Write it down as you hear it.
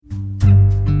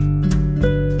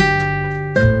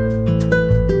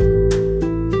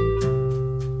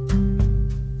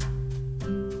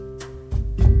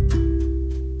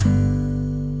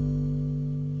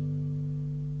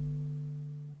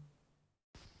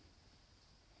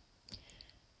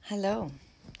Hello,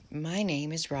 my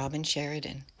name is Robin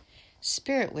Sheridan,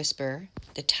 Spirit Whisperer,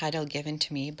 the title given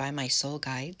to me by my soul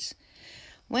guides.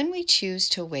 When we choose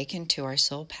to awaken to our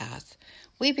soul path,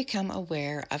 we become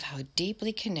aware of how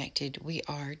deeply connected we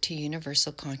are to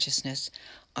universal consciousness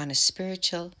on a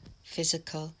spiritual,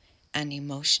 physical, and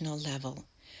emotional level.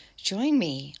 Join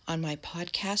me on my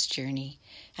podcast journey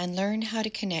and learn how to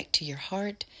connect to your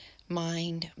heart,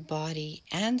 mind, body,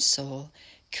 and soul,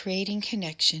 creating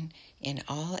connection in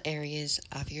all areas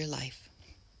of your life.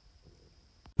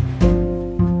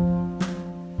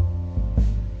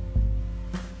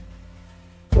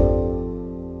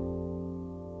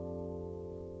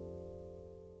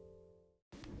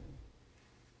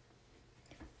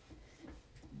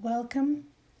 Welcome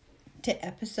to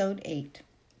episode 8,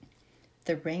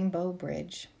 The Rainbow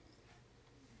Bridge.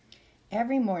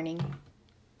 Every morning,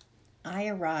 I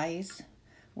arise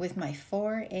with my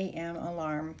 4 a.m.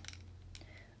 alarm.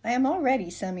 I am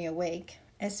already semi-awake,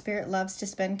 as Spirit loves to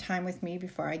spend time with me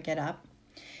before I get up.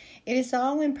 It is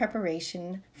all in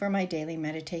preparation for my daily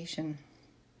meditation.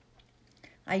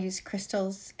 I use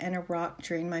crystals and a rock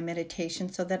during my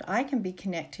meditation so that I can be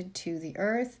connected to the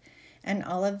earth and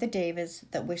all of the devas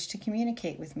that wish to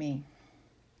communicate with me.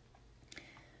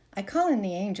 I call in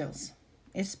the angels,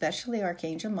 especially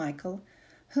Archangel Michael,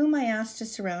 whom I ask to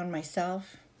surround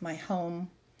myself, my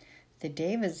home, the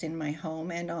devas in my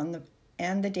home and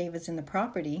the devas in the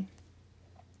property,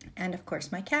 and of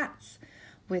course my cats,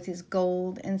 with his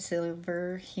gold and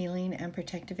silver healing and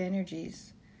protective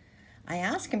energies. I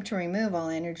ask him to remove all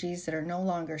energies that are no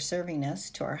longer serving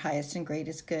us to our highest and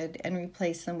greatest good and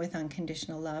replace them with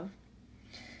unconditional love.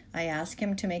 I ask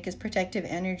him to make his protective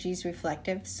energies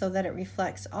reflective so that it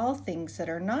reflects all things that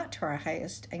are not to our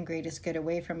highest and greatest good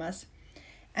away from us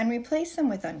and replace them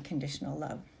with unconditional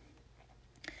love.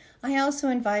 I also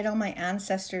invite all my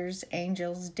ancestors,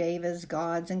 angels, devas,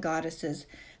 gods, and goddesses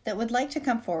that would like to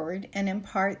come forward and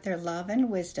impart their love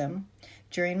and wisdom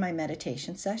during my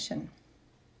meditation session.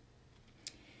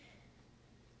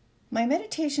 My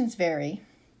meditations vary,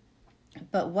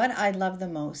 but what I love the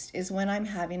most is when I'm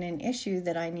having an issue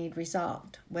that I need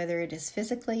resolved, whether it is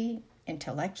physically,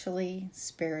 intellectually,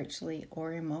 spiritually,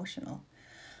 or emotional.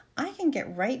 I can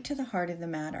get right to the heart of the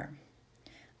matter.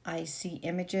 I see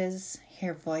images,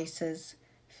 hear voices,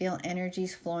 feel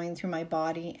energies flowing through my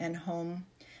body and home.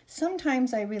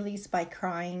 Sometimes I release by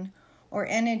crying or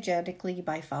energetically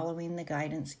by following the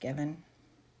guidance given.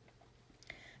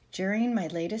 During my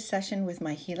latest session with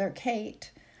my healer, Kate,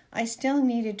 I still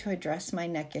needed to address my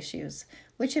neck issues,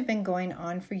 which have been going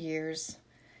on for years,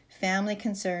 family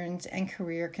concerns and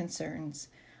career concerns.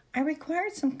 I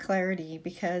required some clarity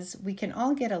because we can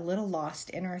all get a little lost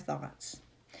in our thoughts,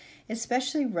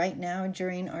 especially right now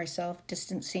during our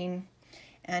self-distancing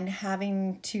and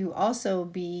having to also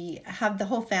have the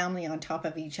whole family on top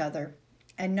of each other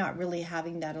and not really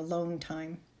having that alone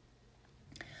time.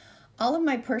 All of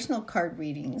my personal card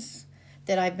readings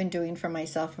that I've been doing for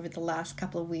myself over the last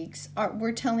couple of weeks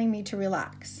were telling me to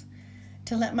relax,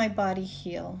 to let my body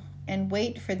heal, and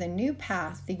wait for the new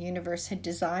path the universe had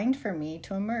designed for me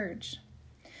to emerge.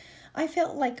 I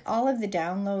felt like all of the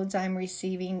downloads I'm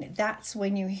receiving, that's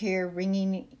when you hear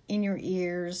ringing in your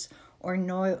ears or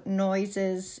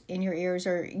noises in your ears,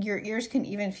 or your ears can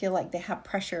even feel like they have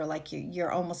pressure, like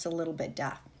you're almost a little bit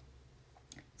deaf.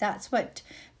 That's what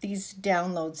these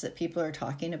downloads that people are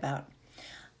talking about.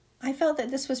 I felt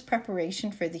that this was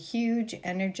preparation for the huge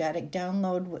energetic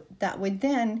download that would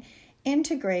then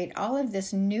integrate all of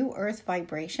this new earth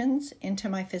vibrations into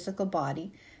my physical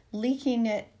body, linking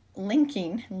it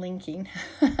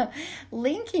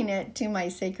to my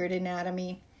sacred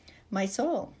anatomy, my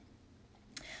soul.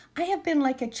 I have been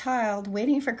like a child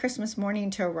waiting for Christmas morning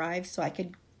to arrive so I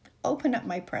could open up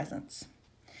my presents.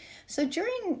 So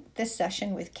during this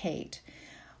session with Kate,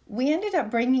 we ended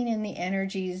up bringing in the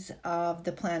energies of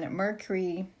the planet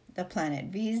Mercury, the planet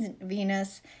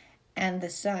Venus, and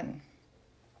the Sun.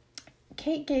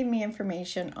 Kate gave me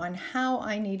information on how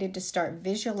I needed to start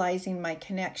visualizing my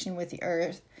connection with the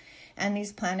Earth and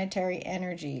these planetary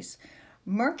energies.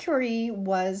 I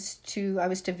was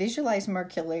to visualize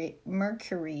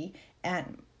Mercury at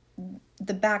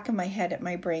the back of my head at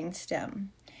my brain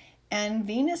stem. And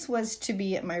Venus was to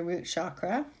be at my root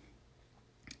chakra.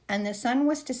 And the Sun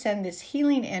was to send this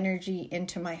healing energy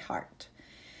into my heart.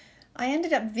 I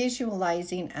ended up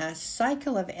visualizing a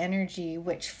cycle of energy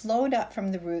which flowed up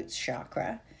from the root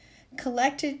chakra,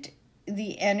 collected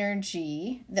the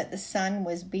energy that the Sun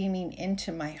was beaming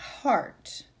into my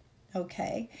heart,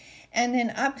 okay, and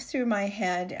then up through my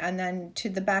head and then to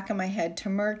the back of my head to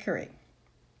Mercury.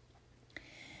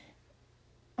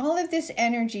 All of this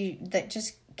energy that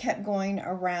just kept going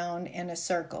around in a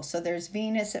circle. So there's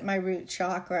Venus at my root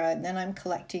chakra, and then I'm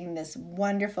collecting this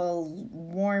wonderful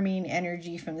warming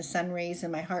energy from the sun rays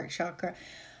in my heart chakra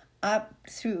up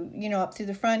through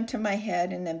the front of my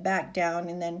head and then back down,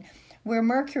 and then where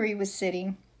Mercury was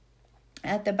sitting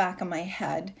at the back of my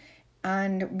head,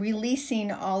 and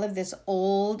releasing all of this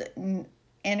old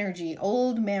energy,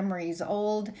 old memories,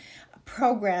 old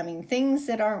programming, things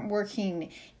that aren't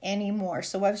working anymore.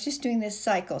 So I was just doing this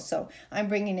cycle. So I'm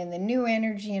bringing in the new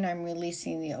energy and I'm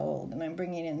releasing the old, and I'm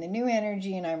bringing in the new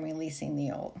energy and I'm releasing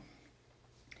the old.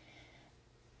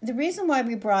 The reason why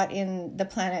we brought in the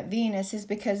planet Venus is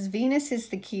because Venus is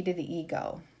the key to the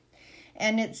ego,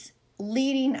 and it's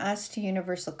leading us to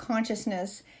universal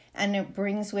consciousness, and it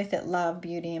brings with it love,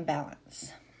 beauty, and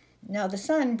balance. Now the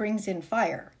sun brings in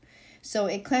fire, so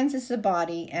it cleanses the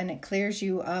body and it clears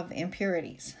you of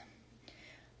impurities.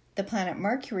 The planet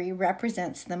Mercury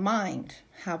represents the mind,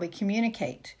 how we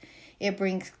communicate. It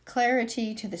brings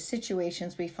clarity to the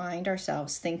situations we find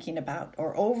ourselves thinking about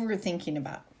or overthinking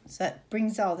about. So that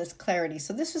brings all this clarity.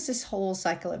 So this was this whole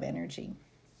cycle of energy.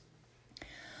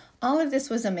 All of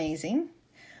this was amazing,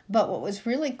 but what was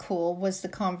really cool was the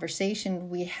conversation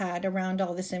we had around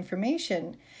all this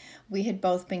information we had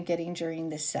both been getting during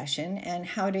this session, and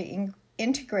how to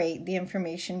integrate the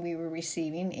information we were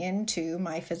receiving into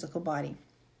my physical body.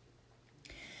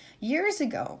 Last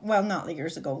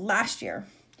year,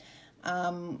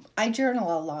 I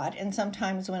journal a lot, and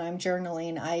sometimes when I'm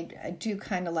journaling, I do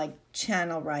kind of like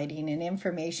channel writing, and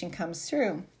information comes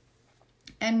through.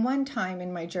 And one time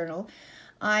in my journal,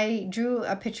 I drew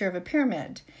a picture of a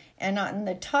pyramid, and on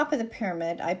the top of the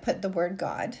pyramid, I put the word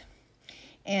God.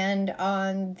 And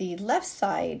on the left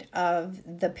side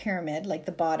of the pyramid, like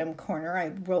the bottom corner, I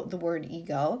wrote the word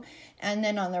ego. And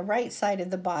then on the right side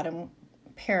of the bottom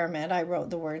pyramid, I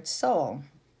wrote the word soul.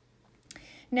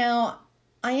 Now,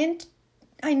 I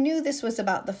knew this was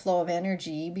about the flow of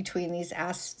energy between these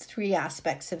three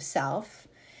aspects of self,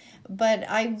 but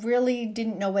I really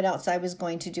didn't know what else I was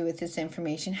going to do with this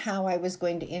information, how I was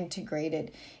going to integrate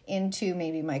it into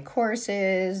maybe my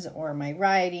courses or my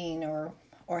writing or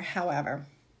however.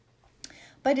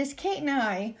 But as Kate and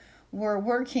I were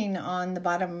working on the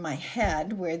bottom of my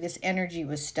head where this energy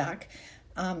was stuck,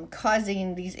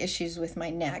 causing these issues with my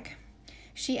neck,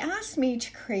 she asked me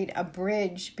to create a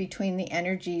bridge between the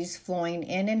energies flowing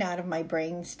in and out of my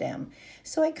brainstem.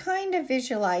 So I kind of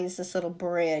visualized this little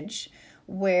bridge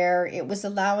where it was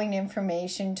allowing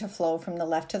information to flow from the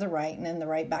left to the right, and then the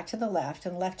right back to the left,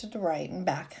 and left to the right, and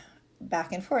back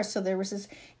and forth. So there was this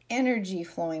energy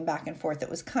flowing back and forth that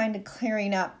was kind of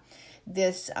clearing up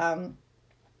this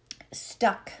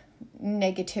stuck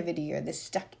negativity or this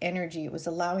stuck energy. It was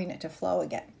allowing it to flow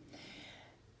again.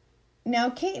 Now,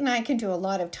 Kate and I can do a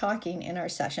lot of talking in our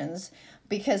sessions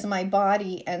because my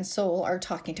body and soul are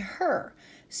talking to her,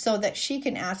 so that she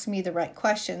can ask me the right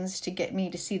questions to get me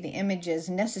to see the images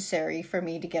necessary for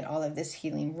me to get all of this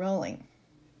healing rolling.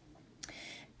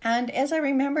 And as I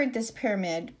remembered this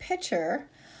pyramid picture,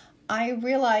 I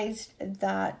realized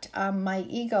that my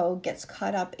ego gets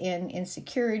caught up in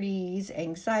insecurities,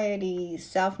 anxiety,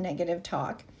 self-negative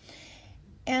talk.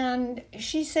 And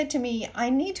she said to me, I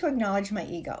need to acknowledge my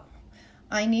ego.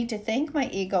 I need to thank my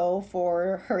ego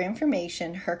for her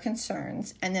information, her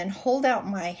concerns, and then hold out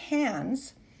my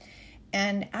hands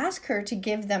and ask her to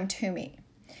give them to me.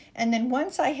 And then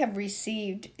once I have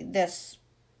received this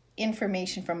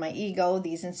information from my ego,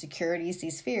 these insecurities,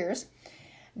 these fears,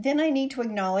 then I need to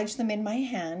acknowledge them in my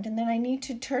hand, and then I need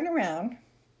to turn around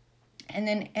and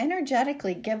then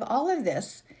energetically give all of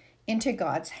this into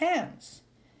God's hands.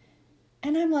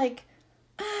 And I'm like,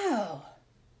 oh,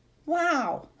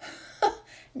 wow.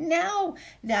 Now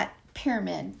that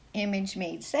pyramid image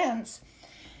made sense.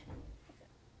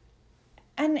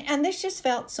 And this just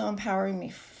felt so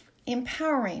empowering.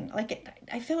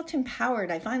 I felt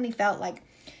empowered. I finally felt like,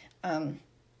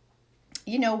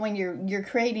 when you're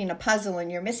creating a puzzle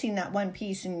and you're missing that one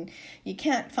piece and you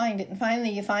can't find it, and finally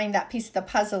you find that piece of the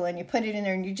puzzle and you put it in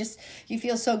there, and you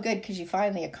feel so good because you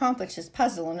finally accomplished this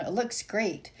puzzle and it looks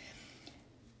great.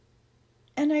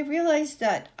 And I realized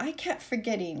that I kept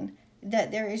forgetting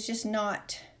that there's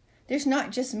not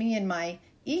just me and my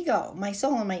ego, my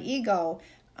soul and my ego,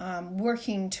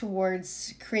 working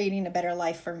towards creating a better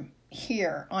life for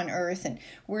here on earth and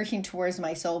working towards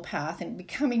my soul path and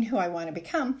becoming who I want to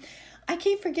become. I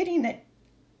keep forgetting that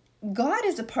God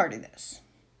is a part of this.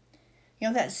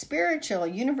 That spiritual,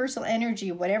 universal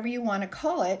energy, whatever you want to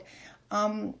call it,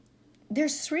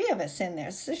 there's three of us in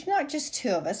there. So there's not just two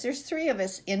of us. There's three of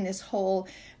us in this whole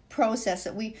process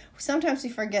that sometimes we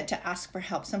forget to ask for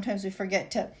help. Sometimes we forget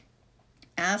to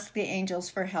ask the angels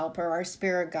for help or our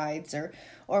spirit guides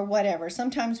or whatever.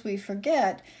 Sometimes we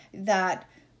forget that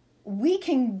we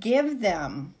can give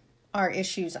them our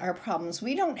issues, our problems.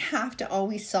 We don't have to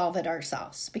always solve it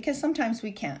ourselves, because sometimes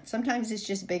we can't. Sometimes it's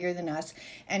just bigger than us,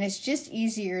 and it's just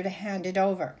easier to hand it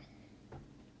over.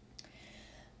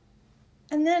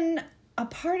 And then a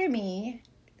part of me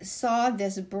saw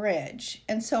this bridge.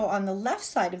 And so on the left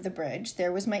side of the bridge,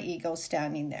 there was my ego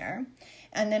standing there.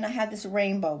 And then I had this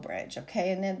rainbow bridge,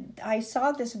 okay? And then I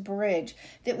saw this bridge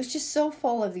that was just so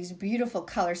full of these beautiful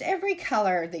colors. Every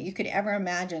color that you could ever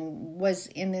imagine was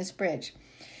in this bridge.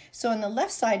 So on the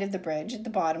left side of the bridge, at the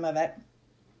bottom of it,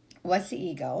 was the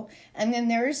ego. And then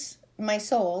there's my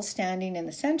soul standing in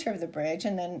the center of the bridge.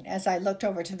 And then as I looked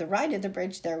over to the right of the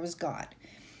bridge, there was God,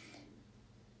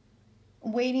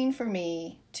 waiting for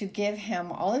me to give him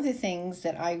all of the things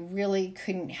that I really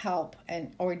couldn't help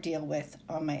or deal with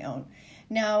on my own.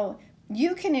 Now,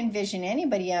 you can envision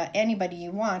anybody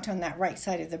you want on that right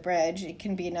side of the bridge. It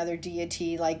can be another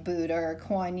deity like Buddha or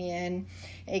Kuan Yin.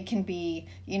 It can be,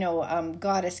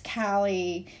 Goddess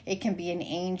Kali. It can be an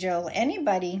angel.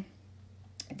 Anybody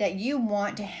that you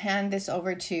want to hand this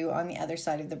over to on the other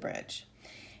side of the bridge.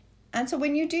 And so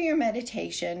when you do your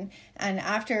meditation, and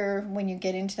when you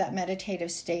get into that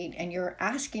meditative state and you're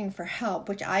asking for help,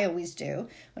 which I always do,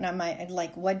 when I'm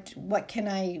like, what can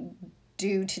I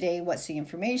do today? What's the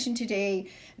information today?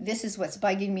 This is what's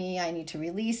bugging me. I need to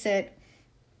release it.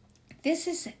 This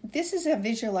is a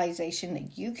visualization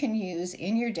that you can use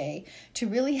in your day to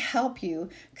really help you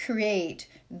create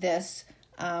this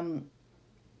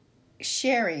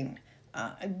sharing,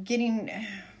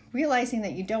 realizing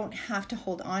that you don't have to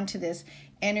hold on to this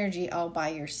energy all by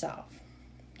yourself.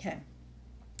 Okay.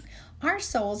 Our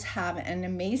souls have an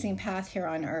amazing path here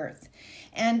on earth.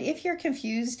 And if you're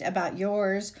confused about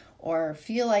yours or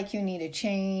feel like you need a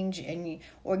change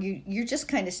or you're just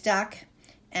kind of stuck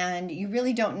and you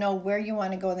really don't know where you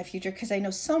want to go in the future, because I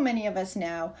know so many of us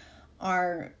now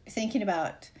are thinking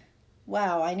about,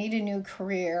 wow, I need a new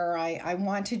career. I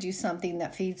want to do something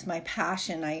that feeds my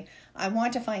passion. I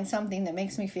want to find something that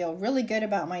makes me feel really good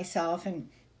about myself and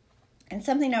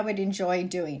something I would enjoy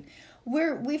doing.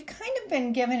 We've kind of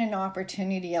been given an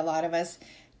opportunity, a lot of us,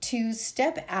 to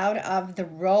step out of the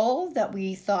role that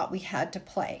we thought we had to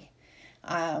play.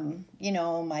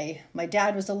 My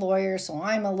dad was a lawyer, so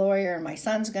I'm a lawyer, and my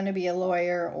son's going to be a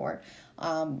lawyer, or,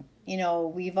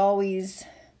 we've always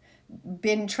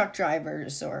been truck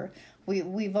drivers, or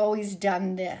we've always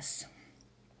done this.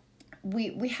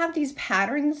 We have these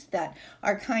patterns that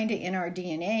are kind of in our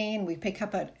DNA, and we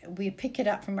pick it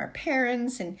up from our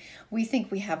parents, and we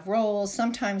think we have roles.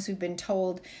 Sometimes we've been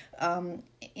told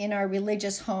in our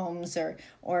religious homes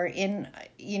or in,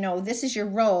 this is your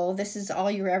role, this is all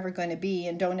you're ever going to be,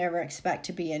 and don't ever expect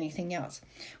to be anything else.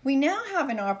 We now have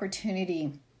an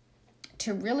opportunity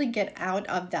to really get out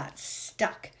of that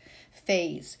stuck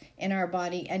phase in our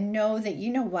body and know that,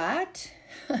 you know what?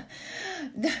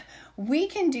 We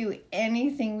can do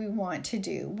anything we want to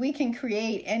do. We can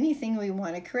create anything we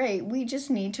want to create. We just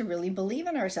need to really believe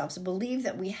in ourselves, believe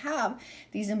that we have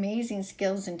these amazing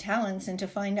skills and talents, and to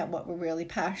find out what we're really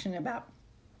passionate about.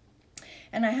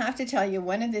 And I have to tell you,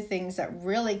 one of the things that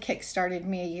really kick-started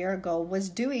me a year ago was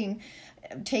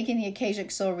taking the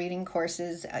Akashic Soul reading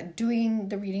courses, doing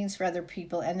the readings for other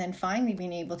people, and then finally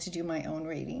being able to do my own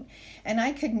reading. And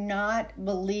I could not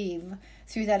believe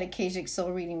through that Akashic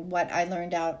Soul reading what I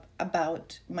learned out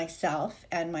about myself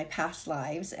and my past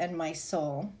lives and my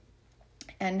soul,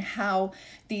 and how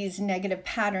these negative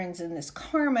patterns and this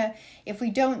karma, if we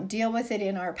don't deal with it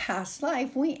in our past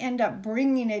life, we end up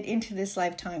bringing it into this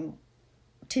lifetime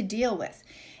to deal with.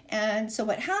 And so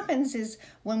what happens is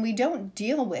when we don't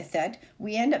deal with it,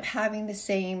 we end up having the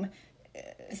same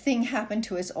thing happen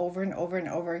to us over and over and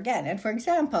over again. And for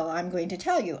example, I'm going to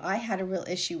tell you, I had a real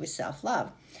issue with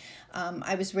self-love.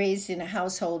 I was raised in a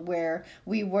household where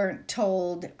we weren't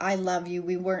told, I love you.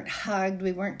 We weren't hugged.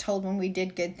 We weren't told when we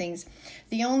did good things.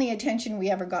 The only attention we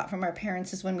ever got from our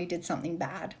parents is when we did something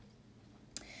bad.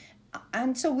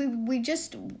 And so we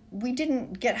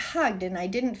didn't get hugged, and I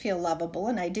didn't feel lovable,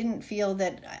 and I didn't feel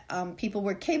that people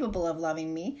were capable of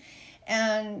loving me.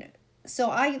 And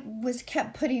so I was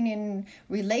kept putting in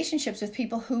relationships with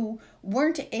people who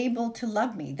weren't able to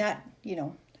love me. That,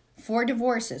 4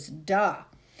 divorces, duh.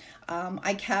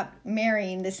 I kept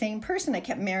marrying the same person. I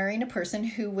kept marrying a person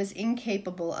who was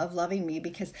incapable of loving me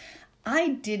because I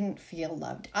didn't feel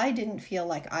loved. I didn't feel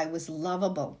like I was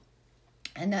lovable.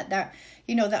 And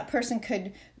that person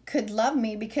could love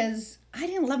me because I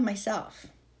didn't love myself.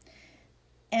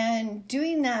 And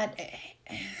doing that,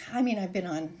 I've been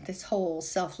on this whole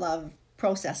self-love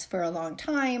process for a long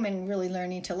time and really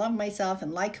learning to love myself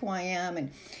and like who I am.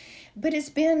 But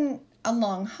it's been a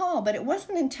long haul. But it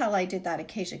wasn't until I did that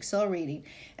Akashic Soul reading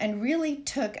and really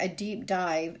took a deep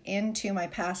dive into my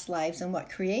past lives and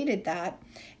what created that,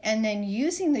 and then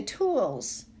using the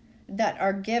tools that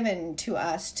are given to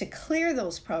us to clear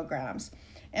those programs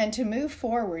and to move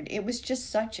forward. It was just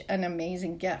such an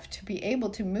amazing gift to be able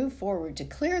to move forward, to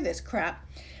clear this crap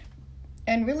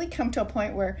and really come to a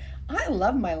point where I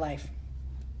love my life.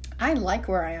 I like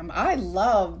where I am. I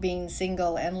love being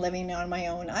single and living on my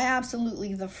own. I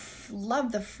absolutely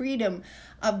love the freedom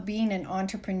of being an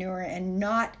entrepreneur and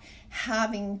not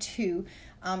having to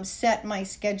set my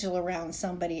schedule around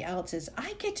somebody else's.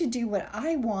 I get to do what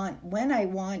I want, when I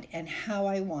want, and how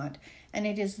I want. And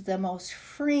it is the most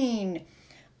freeing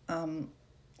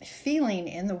feeling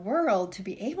in the world to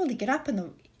be able to get up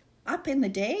in the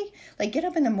day, like get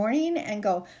up in the morning and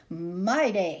go,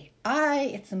 my day.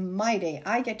 It's my day.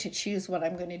 I get to choose what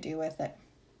I'm going to do with it.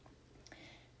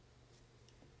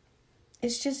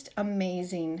 It's just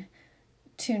amazing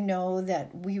to know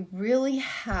that we really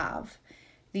have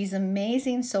these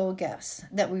amazing soul gifts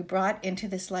that we brought into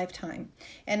this lifetime.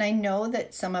 And I know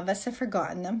that some of us have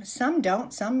forgotten them. Some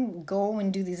don't. Some go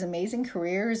and do these amazing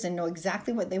careers and know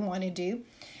exactly what they want to do.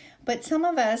 But some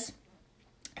of us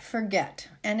forget,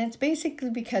 and it's basically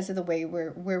because of the way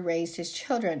we're raised as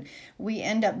children. We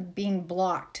end up being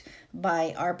blocked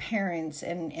by our parents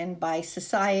and by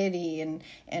society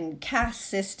and caste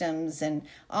systems and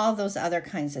all those other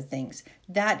kinds of things.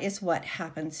 That is what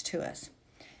happens to us.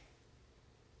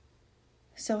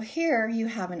 So here you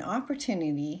have an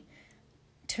opportunity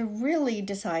to really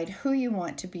decide who you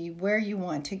want to be, where you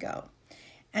want to go,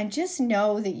 and just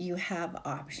know that you have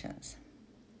options.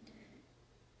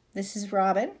 This is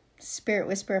Robin, Spirit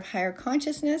Whisper of Higher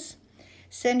Consciousness,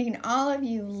 sending all of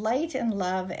you light and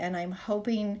love, and I'm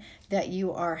hoping that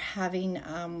you are having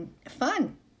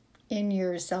fun in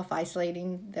your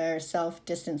self-isolating, their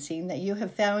self-distancing, that you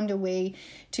have found a way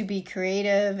to be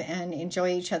creative and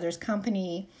enjoy each other's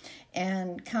company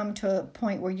and come to a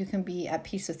point where you can be at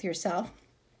peace with yourself.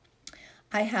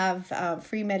 I have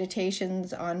free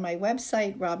meditations on my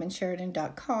website,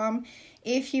 robinsheridan.com.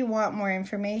 If you want more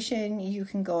information, you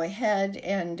can go ahead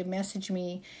and message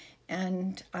me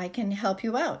and I can help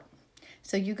you out.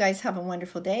 So you guys have a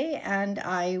wonderful day, and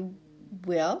I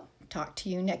will talk to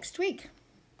you next week.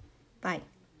 Bye.